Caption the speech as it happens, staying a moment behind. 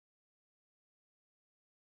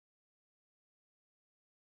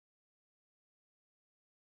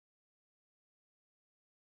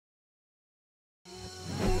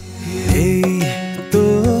এই তো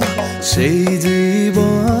সেই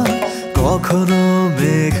জীবন, কখনো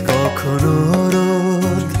মেঘ কখনো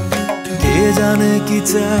রোদ, কে জানে কি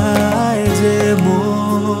চায় যে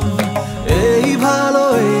মন, এই ভালো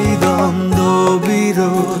এই দ্বন্দ্ব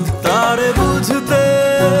বিরোধ, তারে বুঝতে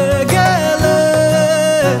গেলে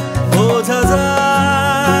বোঝা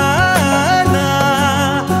যায় না,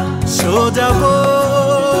 সোজা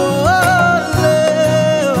বললে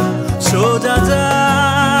সোজা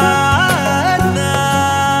যায় না।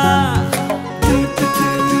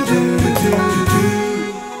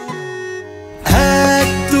 এক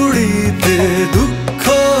তুড়িতে দুঃখ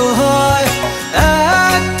হয়,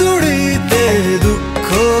 এক তুড়িতে দুঃখ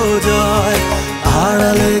জয়,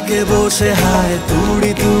 আড়ালে কে বসে হায়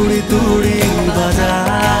তুড়ি তুড়ি তুড়ি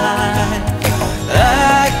বাজায়,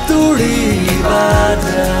 এক তুড়ি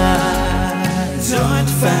বাজায়।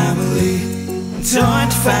 Joint family,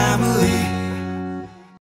 joint family.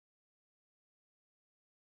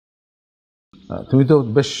 তুমি তো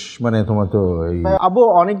বেশ মানে তোমার তো আবু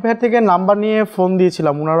অনেক ভাইয়ের থেকে নাম্বার নিয়ে ফোন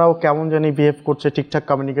দিয়েছিলাম, ওনারাও কেমন জানি বিহেভ করছে, ঠিকঠাক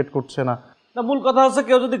কমিউনিকেট করছে না। মূল কথা হচ্ছে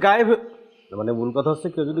কেউ যদি গায়েব মূল কথা হচ্ছে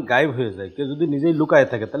কেউ যদি গায়েব হয়ে যায়, কেউ যদি নিজেই লুকায়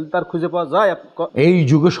থাকে, তাহলে তার খুঁজে পাওয়া যায়? এই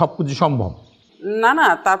যুগে সবকিছু সম্ভব না না,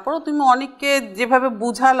 তারপরও তুমি অনেককে যেভাবে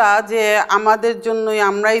বুঝালা যে আমাদের জন্যই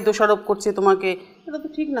আমরাই দোষারোপ করছি তোমাকে, এটা তো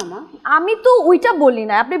ঠিক না মা। আমি তো ওইটা বলি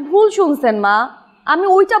না, আপনি ভুল শুনছেন মা, আমি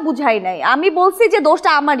ওইটা বুঝাই নাই, আমি বলছি যে দোষটা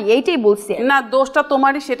আমারই, এইটাই বলছি। না, দোষটা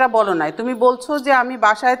তোমারই সেটা বলো নাই, তুমি বলছো যে আমি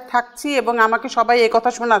বাসায় থাকছি এবং আমাকে সবাই এই কথা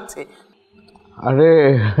শোনাচ্ছে। আরে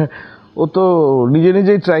ও তো নিজে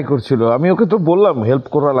নিজেই ট্রাই করছিল, আমি ওকে তো বললাম হেল্প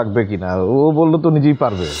করা লাগবে কিনা, ও বললো তো নিজেই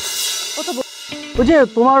পারবে। ওই যে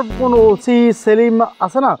তোমার কোন ওসি সেলিম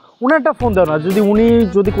আছে না, উনারটা ফোন দাও না,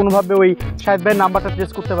 যদি কোনোভাবে ওই শাহেদ ভাইয়ের নাম্বারটা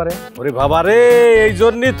ট্রেস করতে পারে। ওরে বাবা রে, এই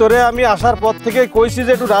জন্যই তোরে আমি আসার পর থেকে কইছি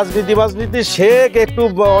যে একটু রাজনীতি শেখ, একটু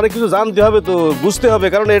অনেক কিছু জানতে হবে, তো বুঝতে হবে,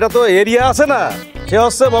 কারণ এটা তো এরিয়া আছে না, সে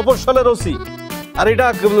হচ্ছে মফস্বলের ওসি, আর এটা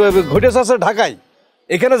ঘটেছে আছে ঢাকায়,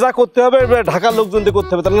 এখানে যা করতে হবে ঢাকার লোকজনদের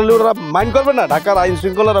করতে হবে, তাহলে ওরা মাইন্ড করবে না, ঢাকার আইন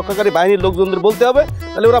শৃঙ্খলা রক্ষাকারী বাহিনীর লোকজনদের বলতে হবে,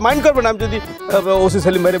 তাহলে ওরা মাইন্ড করবে না। আমি যদি ওসি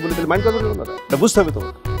সেলিম ভাইরে বলি তাহলে মাইন্ড করবে না, এটা বুঝতে হবে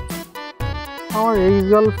তোমার। আমার এই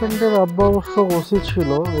গার্লফ্রেন্ডের আব্বা অবশ্য ওসি ছিল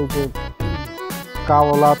ওই যে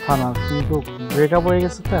কাওলা থানা, কিন্তু ব্রেকআপ হয়ে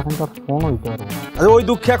গেছে তো এখন তার ফোন হইতে পারবে না। আচ্ছা, ওই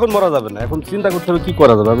দুঃখে এখন মরা যাবে না, এখন চিন্তা করতে হবে কি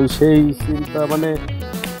করা যাবে। আমি সেই চিন্তা মানে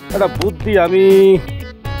একটা বুদ্ধি, আমি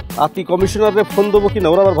আতি কমিশনারে ফোন দেবো কিনা,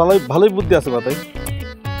 ওরা আবার ভালোই বুদ্ধি আছে মাথায়।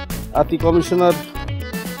 আতি কমিশনার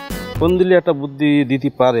ফোন দিলে একটা বুদ্ধি দিতে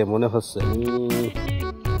পারে মনে হচ্ছে।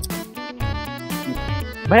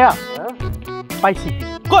 ভাইয়া পাইছি।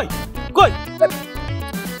 কই কই?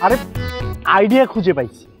 আরে আইডিয়া খুঁজে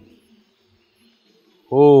পাইছি।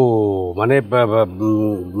 ও মানে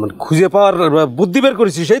খুঁজে পাওয়ার বুদ্ধি বের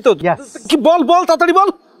করেছিস, সেই তো? কি বল বল তাড়াতাড়ি বল।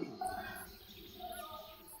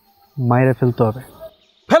 মাইরে ফেলতে হবে।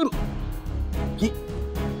 ফেল কি?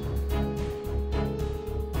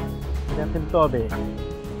 ফেলতে হবে।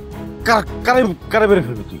 কারে মেরে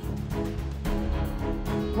ফেলবি তুই?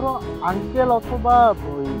 ধরো আঙ্কেল অথবা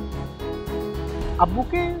ওই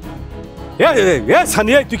আব্বুকে।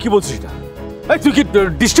 সানিয়া, তুই কি বলছিস না? তুই কি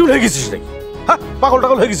ডিস্টিউট হয়ে গেছিস নাকি? হ্যাঁ, পাগল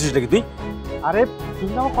টাগল হয়ে গেছিস নাকি তুই? আরে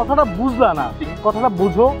তুমি আমার কথাটা বুঝলা না, কথাটা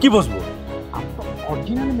বুঝো। কি বুঝবো? আমরা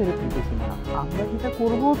অরিজিনালি মেরে ফেলতেছি না, আমরা যেটা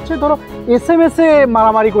করবো হচ্ছে ধরো SMS এ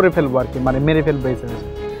মারামারি করে ফেলবো আর কি, মানে মেরে ফেলবো SMS এ।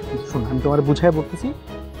 শোনো আমি তোমার বুঝাই বলতেছি,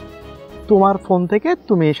 তোমার ফোন থেকে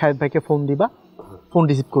তুমি শাহেদ ভাইকে ফোন দিবা, ফোন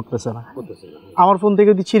রিসিভ করতেছে না, আমার ফোন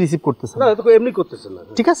থেকে দিচ্ছি রিসিভ করতেছে না, এমনি করতেছে না,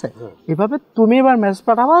 ঠিক আছে? এভাবে তুমি এবার মেসেজ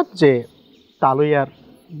পাঠাবা যে তালুই আর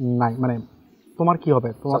নাই, মানে তোমার কি হবে,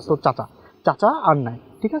 তোমার তো চাচা আর নাই,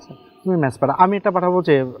 ঠিক আছে? তুমি মেসেজ পাঠা, আমি এটা পাঠাবো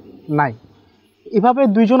যে নাই। এভাবে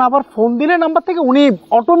দুইজন আবার ফোন দিলে নাম্বার থেকে উনি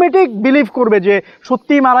অটোমেটিক বিলিভ করবে যে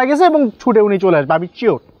সত্যিই মারা গেছে এবং ছুটে উনি চলে আসবে, আমি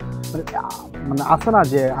শিওর। মানে আছে না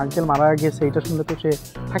যে আঙ্কেল মারা গেছে, এটা শুনলে তো সে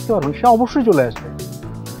থাকতে পারবে, সে অবশ্যই চলে আসবে।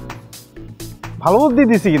 ভালো বুদ্ধি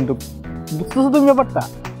দিছি কিন্তু, বুঝতেছো তুমি ব্যাপারটা?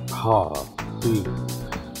 হ্যাঁ,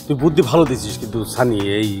 তুই বুদ্ধি ভালো দিছিস, কিন্তু সানি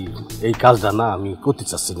এই কাজটা না আমি করতে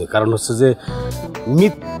চাচ্ছি না। কারণ হচ্ছে যে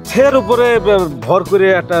মিথ্যের উপরে ভর করে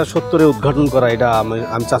একটা সত্যের উদ্ঘাটন করা, এটা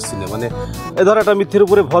আমি চাচ্ছি না। মানে এ ধর একটা মিথ্যের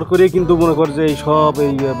উপরে ভর করে কিন্তু মনে কর যে এই সব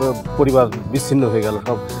এই পরিবার বিচ্ছিন্ন হয়ে গেল,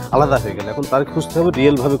 সব আলাদা হয়ে গেল, এখন তার খুঁজতে হবে,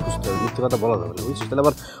 রিয়েলভাবে খুঁজতে হবে, মিথ্যে কথা বলা যাবে না, বুঝছিস? তাহলে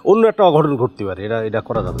আবার অন্য একটা অঘটন ঘটতে পারে, এটা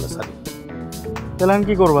করা যাবে না সানি। তাহলে আমি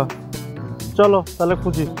কি করবা? চলো তাহলে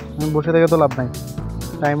খুঁজি, আমি বসে থেকে তো লাভ নাই,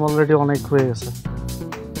 টাইম অলরেডি অনেক হয়ে গেছে।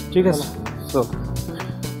 ঠিক আছে, চল।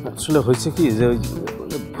 আসলে হয়েছে কি যে ওই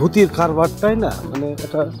ভূতির কারবারটাই না, মানে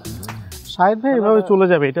এটা শাহেদ ভাই এভাবে চলে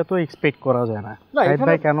যাবে এটা তো এক্সপেক্ট করা যায় না। শাহেদ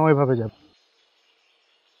ভাই কেন এভাবে যাবে?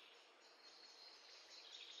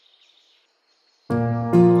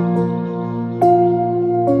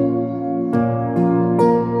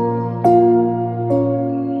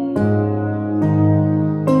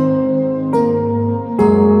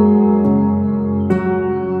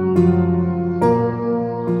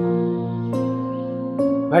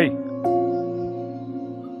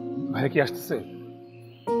 ভাইয়া কি আসতেছে?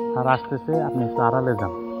 স্যার আসতেছে, আপনি একটু আড়ালে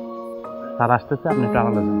যান। স্যার আসতেছে, আপনি একটু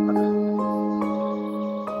আড়ালে যান।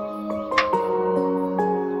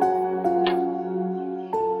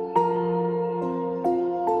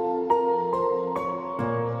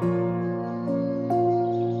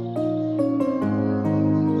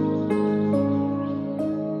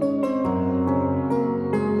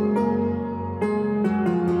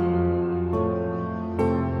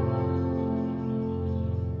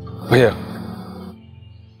 ভাইয়া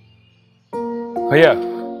ভাইয়া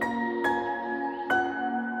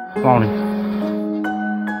মর্নিং।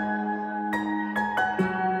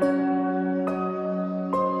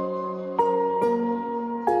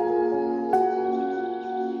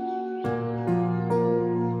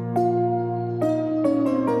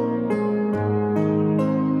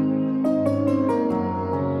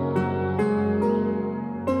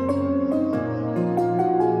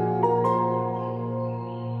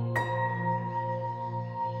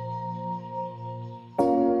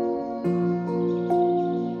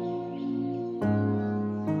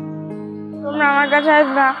 তোমরা আমার কাছে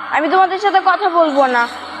আসবে, আমি তোমাদের সাথে কথা বলবো না।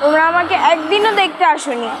 তোমরা আমাকে একদিনও দেখতে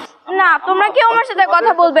আসোনি না, তোমরা কেউ আমার সাথে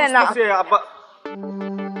কথা বলবে না।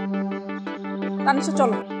 তানিশা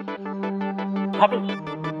চলো।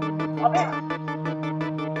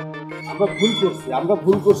 আমরা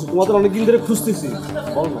ভুল করছি, তোমাদের অনেকদিন ধরে খুঁজতেছি।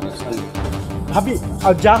 বল না ভাবি,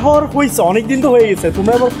 আর যা হওয়ার হয়েছে, অনেকদিন তো হয়ে গেছে,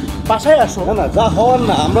 তোমরা এবার বাসায় আসো। না যা হওয়ার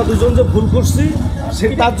না, আমরা দুজন যে ভুল করছি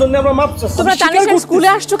তার জন্য আমরা মাপ চাচ্ছি। তোমরা তানিশার স্কুলে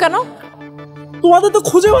আসছো কেন? তোমাদের তো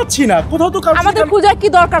খুঁজে পাচ্ছি না, কোথাও তো আমাদের খোঁজার কি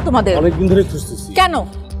দরকার তোমাদের? অনেকদিন ধরে খুঁজতেছি। কেন?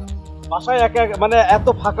 বাসায় একা মানে এত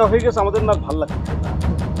ফাঁকা হয়ে গেছে, আমাদের না ভালো লাগছে।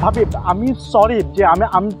 ভাবি, আমি সরি যে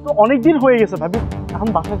আমি তো অনেকদিন হয়ে গেছে ভাবি, এখন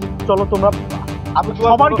বাসায় চলো তোমরা।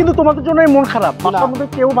 সবার কিন্তু তোমাদের জন্য মন খারাপ, বাসার মধ্যে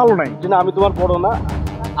কেউ ভালো নাই। না আমি তোমার বড় না,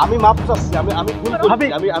 আমি মাপ চাচ্ছি, আমি ভুল করছি,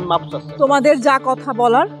 আমি মাপ চাচ্ছি। তোমাদের যা কথা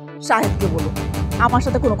বলার শাহেদকে বলো, আমার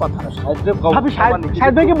সাথে কোনো কথা না। ভাবি,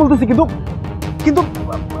 শাহেদ ভাইকে বলতেছি, কিন্তু কিন্তু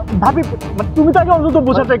ভাবি তুমি তাকে অন্তত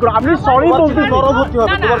বোঝার ট্রাই করো। আমি সরি বলতে নরভর্তি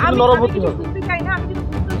হবে, তোমার কিন্তু নরভর্তি হবে।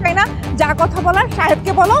 চাই না, যা কথা বলার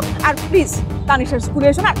শাহেদকে বলো। আর প্লিজ তানিশার স্কুলে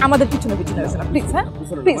এসো না, আমাদের পিছনে পিছনে এসো না প্লিজ। হ্যাঁ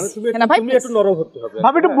প্লিজ না ভাই, তুমি একটু নরভর্তি হবে।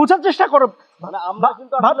 ভাবি একটু বোঝার চেষ্টা করো। মানে আমরা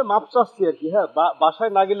কিন্তু আসলে মাপ চাচ্ছি আর কি। হ্যাঁ,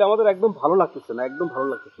 বাসায় না গেলে আমাদের একদম ভালো লাগতেছে না, একদম ভালো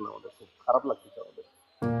লাগতেছে না, আমাদের খুব খারাপ লাগতেছে আমাদের।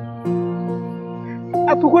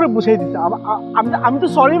 এত করে বুঝাই দিচ্ছে, আমি তো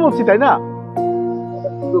সরি বলছি, তাই না?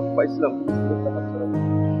 সুযোগ পাইছিলাম,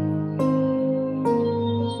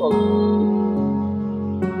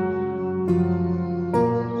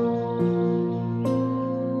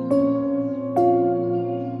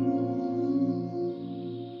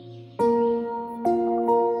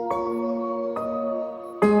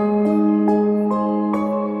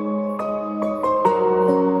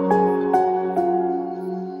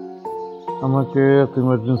 আমাকে এত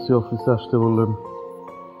ইমার্জেন্সি অফিসে আসতে বললেন,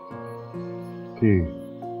 কি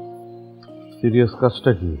সিরিয়াস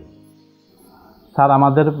কাজটা কি? স্যার,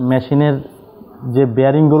 আমাদের মেশিনের যে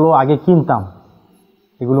বেয়ারিংগুলো আগে কিনতাম,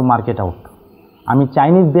 এগুলো মার্কেট আউট। আমি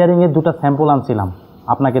চাইনিজ বেয়ারিংয়ের 2টা স্যাম্পল আনছিলাম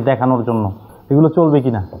আপনাকে দেখানোর জন্য, এগুলো চলবে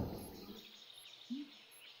কিনা?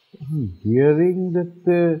 বিয়ারিং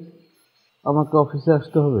দেখতে আমাকে অফিসে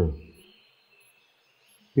আসতে হবে?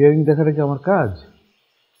 বিয়ারিং দেখাটা কি আমার কাজ?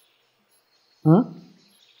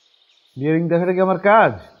 বিয়ারিং দেখাটা কি আমার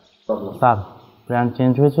কাজ? স্যার, ব্র্যান্ড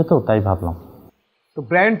চেঞ্জ হয়েছে তো তাই ভাবলাম। তো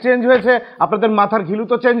ব্র্যান্ড চেঞ্জ হয়েছে, আপনাদের মাথার ঘিলু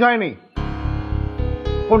তো চেঞ্জ হয়নি।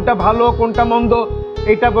 কোনটা ভালো কোনটা মন্দ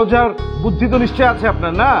এটা বোঝার বুদ্ধি তো নিশ্চয় আছে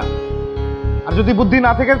আপনার, না? আর যদি বুদ্ধি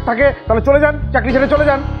না থাকে তাহলে চলে যান, চাকরি ছেড়ে চলে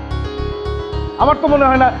যান। আমার তো মনে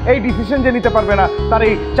হয় না এই ডিসিশন যে নিতে পারবে না তার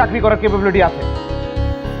এই চাকরি করার ক্যাপাবিলিটি আছে।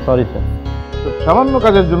 Sorry sir. সামান্য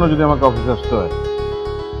কাজের জন্য যদি আমাকে অফিসে আসতে হয়।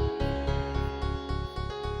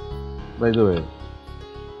 বাই দ্য ওয়ে,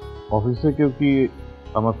 অফিসে কেউ কি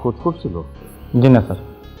আমার খোঁজ করছিল? জি না স্যার।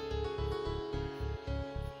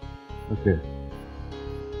 ওকে,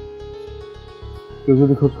 কেউ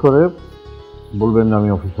যদি খোঁজ করে বলবেন আমি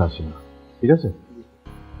অফিসে আসি না, ঠিক আছে?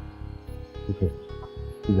 ঠিক আছে,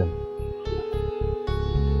 ঠিক আছে।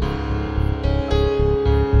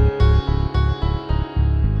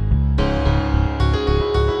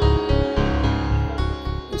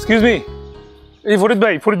 এক্সকিউজ মি, এই ফরিদ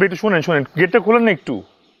ভাই একটু শোনেন, গেটটা খোলেন না একটু।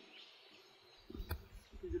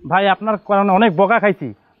 ভাই, আপনার কারণে অনেক বকা খাইছি,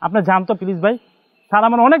 আপনি যান তো প্লিজ ভাই। স্যার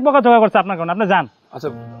আমার অনেক বকা জগা করছে আপনার কারণে, আপনি যান। আচ্ছা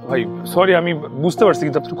ভাই, সরি, আমি বুঝতে পারছি,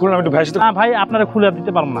 কিন্তু আপনি খুলুন, আমি একটু ভাইয়ের সাথে। না ভাই, আপনারা খুলে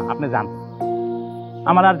দিতে পারবো না, আপনি যান,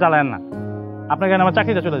 আমার আর জ্বালায়েন না। আপনাকে আমার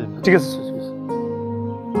চাকরিটা চলে যাবে। ঠিক আছে।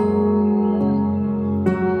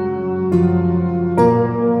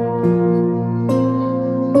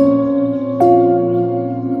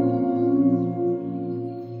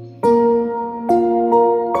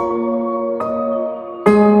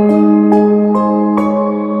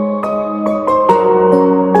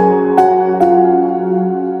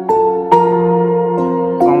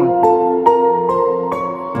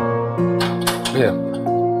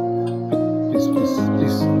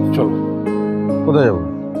 কোথায় যাবো?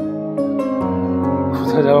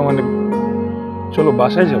 কোথায় যাবো মানে চলো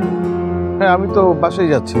বাসায় যাবো। হ্যাঁ আমি তো বাসায়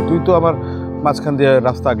যাচ্ছি, তুই তো আমার মাঝখান দিয়ে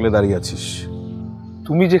রাস্তা আগলে দাঁড়িয়ে আছিস।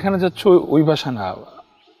 তুমি যেখানে যাচ্ছ ওই বাসা না,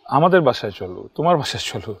 আমাদের বাসায় চলো, তোমার বাসায়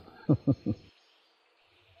চলো।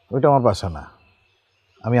 ওইটা আমার বাসা না,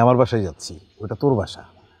 আমি আমার বাসায় যাচ্ছি, ওইটা তোর বাসা।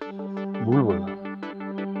 ভুল বললাম,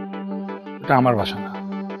 ওটা আমার বাসা না,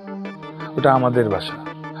 ওটা আমাদের বাসা,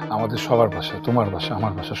 আমাদের সবার বাসা, তোমার বাসা,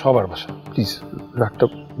 আমার বাসা, সবার বাসা। প্লিজ রাগটা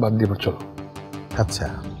বাদ দিয়ে চলো। আচ্ছা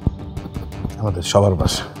আমাদের সবার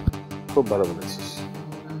বাসা। খুব ভালো বলেছিস।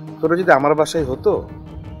 তোরা যদি আমার বাসায় হতো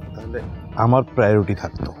তাহলে আমার প্রায়োরিটি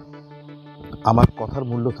থাকতো, আমার কথার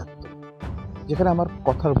মূল্য থাকতো। যেখানে আমার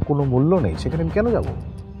কথার কোনো মূল্য নেই সেখানে আমি কেন যাব?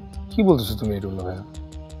 কি বলতেছো তুমি এটুল্লা ভাইয়া?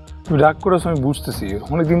 তুমি রাগ করেছো আমি বুঝতেছি,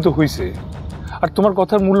 অনেকদিন তো হয়েছে। আর তোমার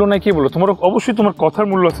কথার মূল্য নাই কে বলো? তোমার অবশ্যই তোমার কথার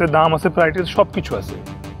মূল্য আছে, দাম আছে, প্রায়োরিটি সব কিছু আছে।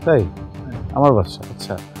 তাই আমার বাসা।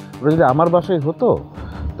 আচ্ছা ওটা যদি আমার বাসায় হতো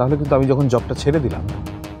তাহলে কিন্তু আমি যখন জবটা ছেড়ে দিলাম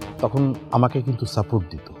তখন আমাকে কিন্তু সাপোর্ট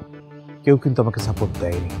দিত। কেউ কিন্তু আমাকে সাপোর্ট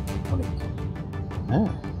দেয়নি অনেক। হ্যাঁ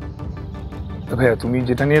ভাইয়া তুমি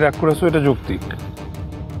যেটা নিয়ে রাগ করেছো এটা যৌক্তিক।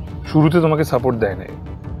 শুরুতে তোমাকে সাপোর্ট দেয় নাই,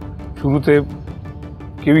 শুরুতে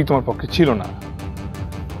কেউই তোমার পক্ষে ছিল না,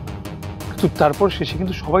 কিন্তু তারপর শেষে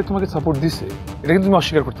কিন্তু সবাই তোমাকে সাপোর্ট দিছে। এটা কিন্তু তুমি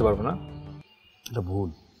অস্বীকার করতে পারবে না। এটা ভুল,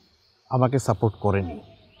 আমাকে সাপোর্ট করেনি,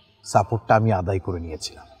 সাপোর্টটা আমি আদায় করে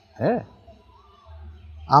নিয়েছিলাম। হ্যাঁ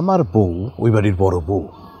আমার বউ ওই বাড়ির বড় বউ,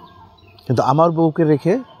 কিন্তু আমার বউকে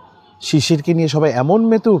রেখে শিশিরকে নিয়ে সবাই এমন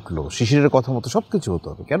মেতে উঠলো, শিশিরের কথা মতো সব কিছু হতে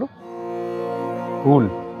হবে। কেন? ভুল।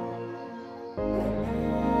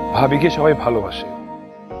 ভাবিকে সবাই ভালোবাসে,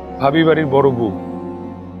 ভাবি বাড়ির বড় বউ।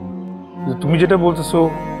 তুমি যেটা বলতেছো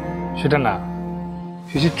সেটা না,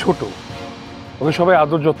 শিশির ছোট, ওকে সবাই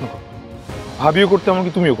আদর যত্ন করে, ভাবিও করতে,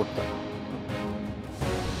 এমনকি তুমিও করতে।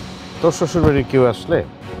 তোর শ্বশুর বাড়ির কেউ আসলে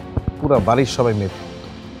পুরা বাড়ির সবাই মেতে,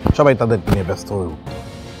 সবাই তাদেরকে নিয়ে ব্যস্ত হয়ে উঠত,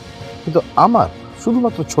 কিন্তু আমার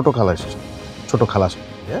শুধুমাত্র ছোট খালা এসেছে, ছোট খালা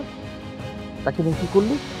হ্যাঁ তাকে নিয়ে কি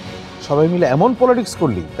করলি? সবাই মিলে এমন পলিটিক্স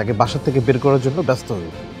করলি তাকে বাসা থেকে বের করার জন্য ব্যস্ত হয়ে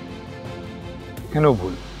উঠলি। কেন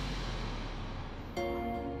ভুল?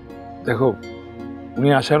 দেখো উনি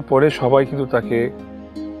আসার পরে সবাই কিন্তু তাকে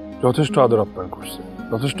যথেষ্ট আদর আপ্যায়ন করছে,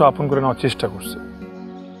 যথেষ্ট আপন করে নেওয়ার চেষ্টা করছে,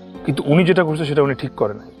 কিন্তু উনি যেটা করছে সেটা উনি ঠিক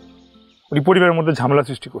করে নাই। উনি পরিবারের মধ্যে ঝামেলা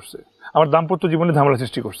সৃষ্টি করছে, আমার দাম্পত্য জীবনে ঝামেলা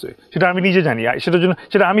সৃষ্টি করছে, সেটা আমি নিজে জানি, সেটার জন্য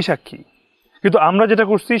সেটা আমি সাক্ষী। কিন্তু আমরা যেটা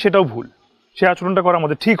করছি সেটাও ভুল, সে আচরণটা করা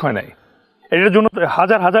আমাদের ঠিক হয় নাই। এটার জন্য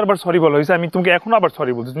হাজার হাজার বার সরি বলা হয়েছে, আমি তোমাকে এখন আবার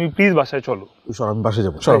সরি বলছি। তুমি প্লিজ বাসায় চলো। আমি বাসায়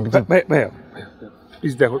যাবো। ভাইয়া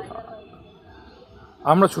প্লিজ দেখো,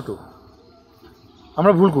 আমরা ছোট,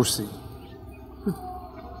 আমরা ভুল করছি,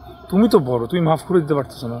 তুমি তো বড়, তুমি মাফ করে দিতে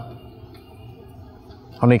পারতেছো না?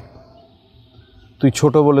 অনেক, তুই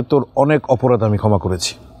ছোট বলে তোর অনেক অপরাধ আমি ক্ষমা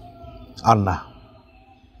করেছি। আর না,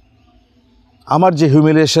 আমার যে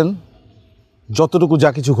হিউমিলিয়েশন, যতটুকু যা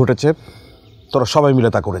কিছু ঘটেছে তোরা সবাই মিলে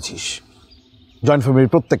তা করেছিস, জয়েন্ট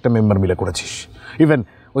ফ্যামিলির প্রত্যেকটা মেম্বার মিলে করেছিস। ইভেন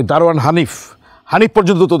ওই দারোয়ান হানিফ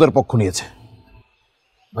পর্যন্ত তোদের পক্ষ নিয়েছে।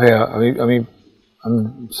 ভাইয়া আমি আমি আমি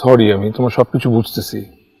সরি, আমি তোমার সব কিছু বুঝতেছি,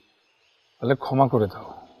 তাহলে ক্ষমা করে দাও।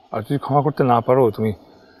 আর যদি ক্ষমা করতে না পারো, তুমি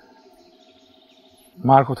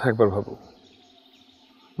মার কথা একবার ভাবো।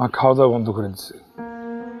 মা খাওয়া দাওয়া বন্ধ করে দিচ্ছে,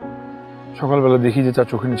 সকালবেলা দেখি যে তার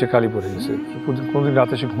চোখের নিচে কালি পড়ে গেছে, কোনোদিন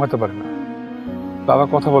রাতে সে ঘুমাতে পারে না। বাবা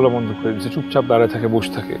কথা বলা বন্ধ করে দিচ্ছে, চুপচাপ দাঁড়ায় থাকে,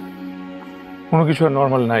 বসে থাকে, কোনো কিছু আর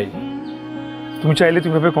নর্মাল নাই। তুমি চাইলে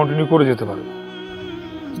তুমি ভাবে কন্টিনিউ করে যেতে পারো।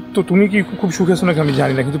 তো তুমি কি খুব সুখে আছো নাকি আমি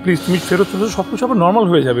জানি না, কিন্তু প্লিজ তুমি ফেরত চলে, সব কিছু আবার নর্মাল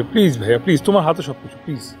হয়ে যাবে। প্লিজ ভাইয়া প্লিজ, তোমার হাতে সব কিছু,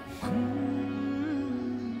 প্লিজ।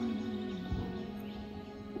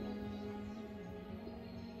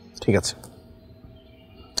 ঠিক আছে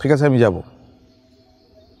ঠিক আছে, আমি যাব,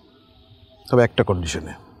 তবে একটা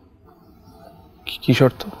কন্ডিশনে। কি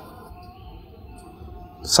শর্ত?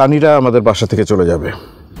 সানিরা আমাদের বাসা থেকে চলে যাবে,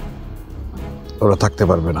 ওরা থাকতে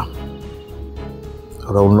পারবে না,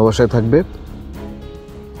 ওরা অন্য বাসায় থাকবে।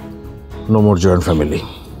 নো মোর জয়েন্ট ফ্যামিলি,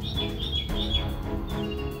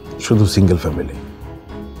 শুধু সিঙ্গেল ফ্যামিলি,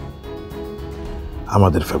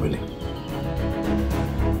 আমাদের ফ্যামিলি।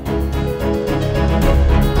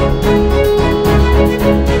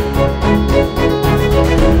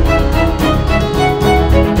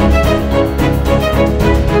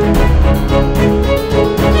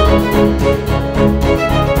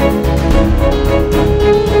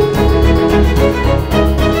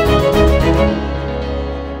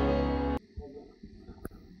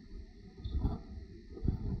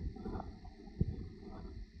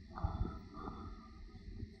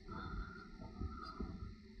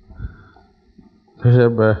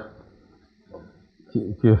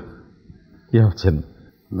 কি ভাবছেন?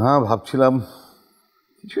 না, ভাবছিলাম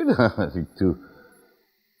কিছুই না, একটু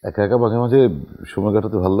একা একা মাঝে মাঝে সময়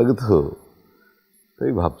কাটাতে ভালো লাগে, তো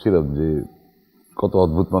তাই ভাবছিলাম যে কত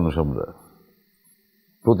অদ্ভুত মানুষ আমরা,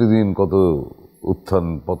 প্রতিদিন কত উত্থান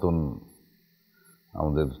পতন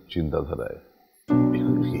আমাদের চিন্তাধারায়।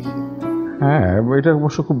 হ্যাঁ, এটা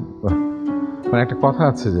অবশ্য খুব মানে একটা কথা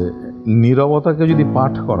আছে যে নীরবতাকে যদি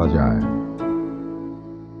পাঠ করা যায়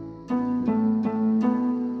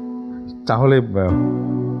তাহলে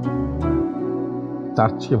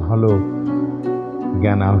তার চেয়ে ভালো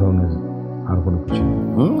জ্ঞান আহরণের আর কোনো কিছু নেই।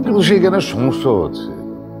 কিন্তু সেই জ্ঞানের সমস্যাও আছে,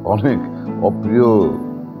 অনেক অপ্রিয়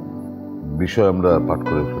বিষয় আমরা পাঠ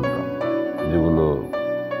করে ফেলতাম, যেগুলো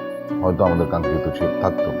হয়তো আমাদের কাঙ্ক্ষিত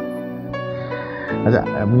থাকতো না। আচ্ছা,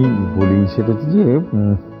 আমি বলি সেটা হচ্ছে যে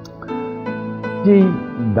যেই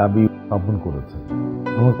দাবি উত্থাপন করেছে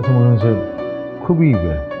আমার কাছে মনে হচ্ছে খুবই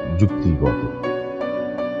যুক্তিগত।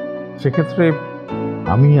 সেক্ষেত্রে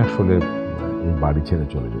আমি আসলে এই বাড়ি ছেড়ে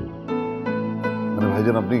চলে যাই। মানে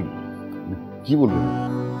ভাইজান, আপনি কি বললেন,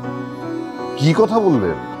 কি কথা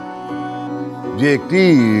বললেন? যে একটি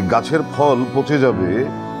গাছের ফল পচে যাবে,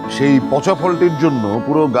 সেই পচা ফলটির জন্য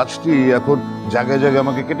পুরো গাছটি এখন জায়গায় জায়গায়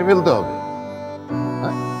আমাকে কেটে ফেলতে হবে?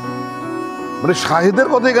 মানে শাহেদের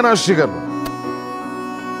কথা এখানে আসছে কেন?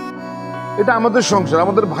 এটা আমাদের সংসার,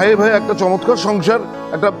 আমাদের ভাইয়ে ভাই একটা চমৎকার সংসার,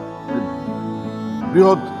 একটা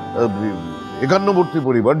বৃহৎ একান্নবর্তী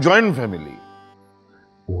পরিবার, জয়েন্ট ফ্যামিলি।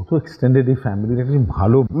 ও তো এক্সটেন্ডেড এই ফ্যামিলির একটা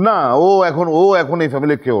ভালো না, ও এখন এই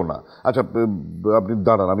ফ্যামিলির কেউ না। আচ্ছা আপনি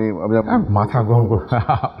দাঁড়ান, আমি মাথা গ্রহণ করব।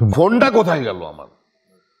 ফোনটা কোথায় গেল আমার?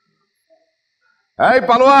 এই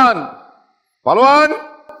পালোয়ান, পালোয়ান,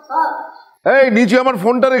 এই নিচে আমার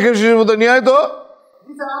ফোনটা রেখে এসেছিস বোধহয়, নিয়ে আয় তো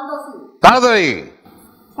তাড়াতাড়ি।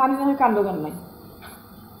 সামনে কাণ্ডজ্ঞান নাই,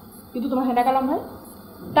 কিন্তু তোমার হেনা কালাম ভাই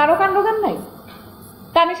তারও কাণ্ডজ্ঞান নাই।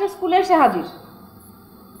 তানিশা স্কুলে এসে হাজির,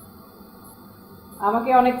 আমাকে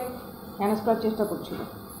অনেক ম্যানেজ করার চেষ্টা করছিল,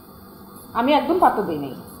 আমি একদম পাত্তা দিই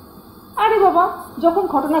নাই। আরে বাবা, যখন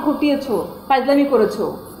ঘটনা ঘটিয়েছো, ফাজলামি করেছো,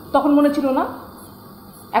 তখন মনে ছিল না?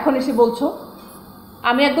 এখন এসে বলছো?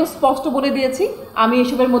 আমি একদম স্পষ্ট বলে দিয়েছি আমি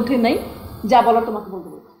এসবের মধ্যে নেই, যা বলার তোমাকে বলতে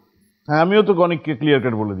বলছি। হ্যাঁ, আমিও তো অনেককে ক্লিয়ার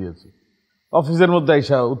কাট বলে দিয়েছি। অফিসের মধ্যে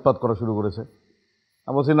আইসা উৎপাত করা শুরু করেছে।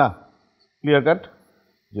 আমি বলছি না, ক্লিয়ার কাট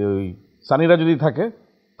যে ওই সানিরা যদি থাকে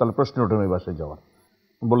তাহলে প্রশ্ন ওঠে ওই বাসায় যাওয়ার,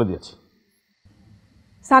 বলে দিয়েছি।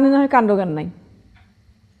 সানি না হয় কাণ্ডজ্ঞান নাই,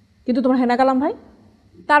 কিন্তু তোমার হেনা কালাম ভাই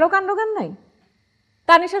তারও কাণ্ডজ্ঞান নাই।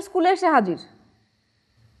 তানিশার স্কুলে এসে হাজির,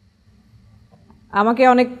 আমাকে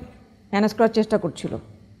অনেক ম্যানেজ করার চেষ্টা করছিল,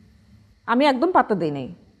 আমি একদম পাত্তা দিই নাই।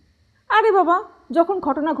 আরে বাবা, যখন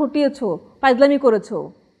ঘটনা ঘটিয়েছো, ফাজলামি করেছো,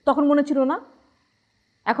 তখন মনে ছিল না?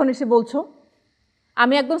 এখন এসে বলছো?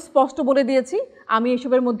 আমি একদম স্পষ্ট বলে দিয়েছি আমি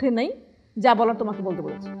এসবের মধ্যে নেই, যা বলার তোমাকে বলতে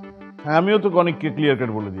বলেছি। হ্যাঁ, আমিও তো অনেককে ক্লিয়ার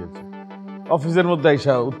কাট বলে দিয়েছি। অফিসের মধ্যে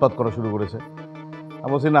আইসা উৎপাত করা শুরু করেছে।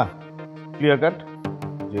 আমি বলছি না, ক্লিয়ার কাট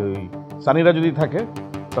যে ওই সানিরা যদি থাকে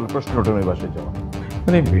তাহলে প্রশ্ন ওঠে ওই বাসায় যাওয়া।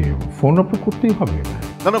 মানে ফোন অফ করতেই হবে?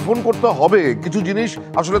 না, ফোন করতে হবে। কিছু জিনিস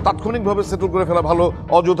আসলে তাৎক্ষণিকভাবে সেটেল করে ফেলা ভালো,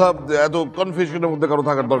 অযথা এত কনফিউশনের মধ্যে কারো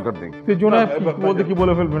থাকার দরকার নেই। বলতে কি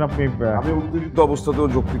বলে ফেলবেন আপনি? আমি উত্তেজিত অবস্থাতেও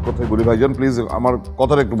যৌক্তিক কথাই বলি। ভাইজান প্লিজ আমার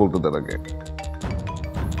কথাটা একটু বলতে দেন আগে।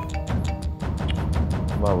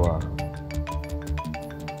 বাবা,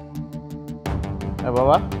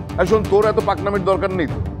 বাবা শোন, তোর এত পাকনামির দরকার নেই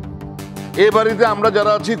তো। এ বাড়িতে আমরা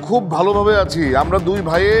যারা আছি খুব ভালোভাবে আছি, আমরা দুই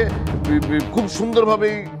ভাইয়ে খুব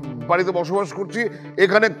সুন্দরভাবেই বাড়িতে বসবাস করছি।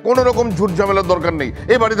 এখানে কোনো রকম ঝুট ঝামেলার দরকার নেই।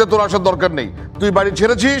 এই বাড়িতে তোর আসার দরকার নেই। তুই বাড়ি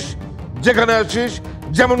ছেড়েছিস, যেখানে আছিস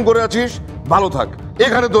যেমন করে আছিস ভালো থাক।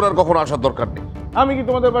 এখানে তোর আর কখনো আসার দরকার নেই। আমি কি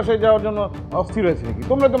তোমাদের বাসায় যাওয়ার জন্য অস্থির হয়েছি নাকি?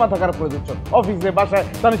 তোমরা তো মাথা খারাপ করে দিচ্ছ। অফিসে, বাসায়,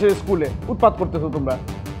 তানিশের স্কুলে উৎপাত করতেছো তোমরা,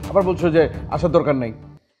 আবার বলছো যে আসার দরকার নেই।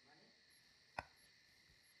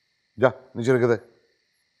 যা নিচে রেখে দে।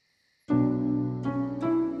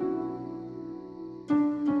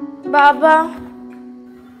 বাবা,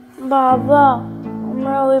 বাবা,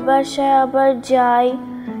 আমরা ওই বাসায় আবার যাই,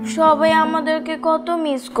 সবাই আমাদেরকে কত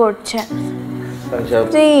মিস করছে,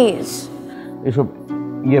 প্লিজ। এসব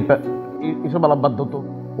এসব আলাপ বাদ তো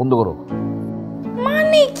বন্ধ করো।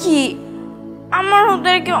 মানে কি? আমার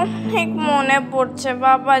ওদেরকে অনেক মনে পড়ছে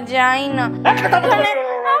বাবা, যাই না।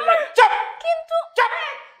 কিন্তু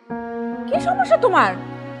কি সমস্যা তোমার?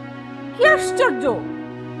 কি আশ্চর্য,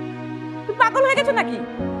 তুমি পাগল হয়ে গেছো নাকি?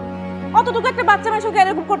 অতটুকু একটা বাচ্চা মেয়ের সঙ্গে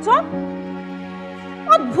এরকম করছো?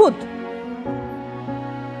 অদ্ভুত।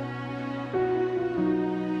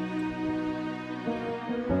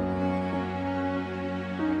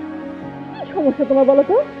 সমস্যা তোমার বলো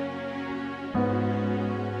তো?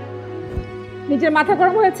 নিজের মাথা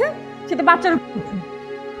গরম হয়েছে, সেটা বাচ্চার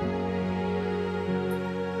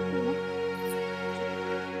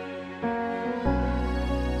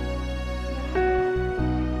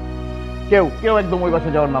কেউ কেউ একদম ওই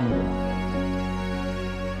বাসায় যাওয়ার নাম নেবে না।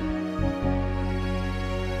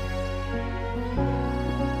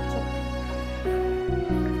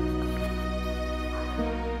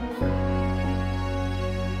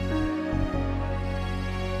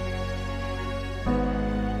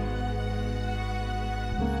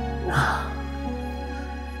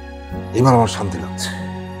 এবার আমার শান্তি লাগছে,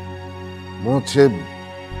 মনে হচ্ছে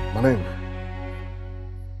মানে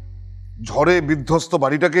ঝড়ে বিধ্বস্ত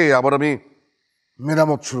বাড়িটাকে আবার আমি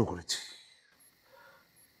মেরামত শুরু করেছি,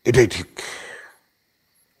 এটাই ঠিক।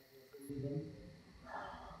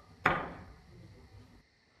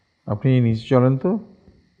 আপনি নিচে চলেন তো,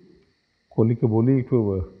 কলিকে বলি একটু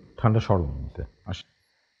ঠান্ডা শরবত নিতে আসেন।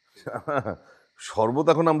 শরবত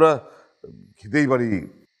এখন আমরা খেতেই পারি,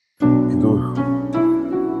 কিন্তু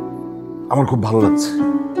আমার খুব ভালো লাগছে।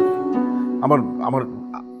 আমার আমার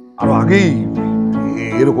আরো আগেই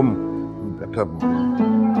এরকম একটা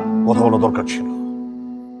কথা বলা দরকার ছিল।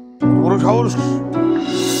 বড় সাহস।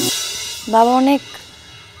 বাবা, অনেক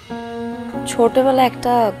ছোটবেলা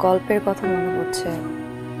একটা গল্পের কথা মনে পড়ছে।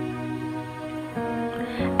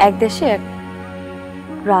 এক দেশে এক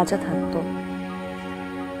রাজা থাকতো।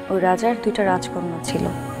 ওই রাজার দুইটা রাজকন্যা ছিল,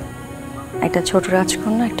 একটা ছোট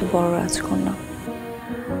রাজকন্যা, একটা বড় রাজকন্যা।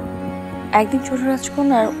 একদিন ছোট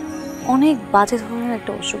রাজকন্যার অনেক বাজে ধরনের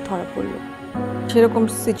একটা অসুখ ধরা পড়লো। সেরকম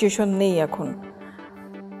সিচুয়েশন নেই এখন।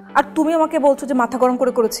 আর তুমি আমাকে বলছো যে মাথা গরম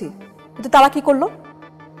করে করেছি, কিন্তু তারা কি করলো?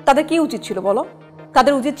 তাদের কি উচিত ছিল বলো?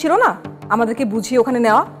 তাদের উচিত ছিল না আমাদেরকে বুঝিয়ে ওখানে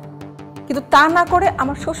নেওয়া? কিন্তু তা না করে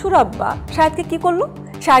আমার শ্বশুর আব্বা শাহেদকে কি করলো?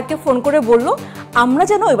 শাহেদকে ফোন করে বললো আমরা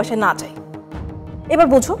যেন ওই বাসায় না যাই। এবার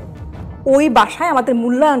বোঝো ওই বাসায় আমাদের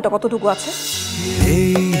মূল্যায়নটা কতটুকু আছে।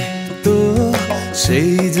 এই তো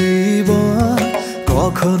সেই জীবন,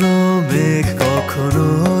 কখনো মেঘ কখনো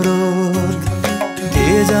রোদ, কে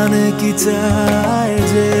জানে কি চায়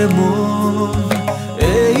যে মন,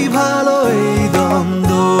 এই ভালো এই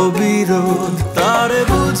দ্বন্দ্ব বিরোধ, তারে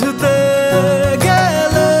বুঝতে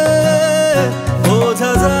গেলে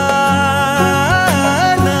বোঝা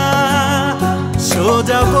যায় না,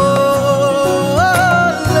 সোজা বললে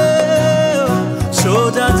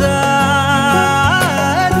সোজা যায়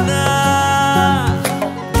না।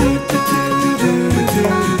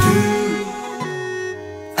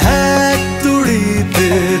 এক তুড়িতে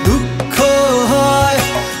দুঃখ হয়,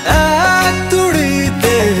 এক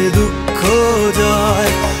তুড়িতে দুঃখ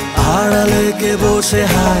জয়, আড়ালে কে বসে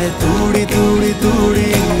হায় তুড়ি তুড়ি তুড়ি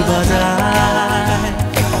বাজায়,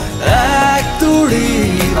 এক তুড়ি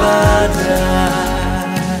বাজায়।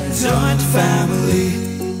 Joint family,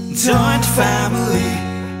 joint family.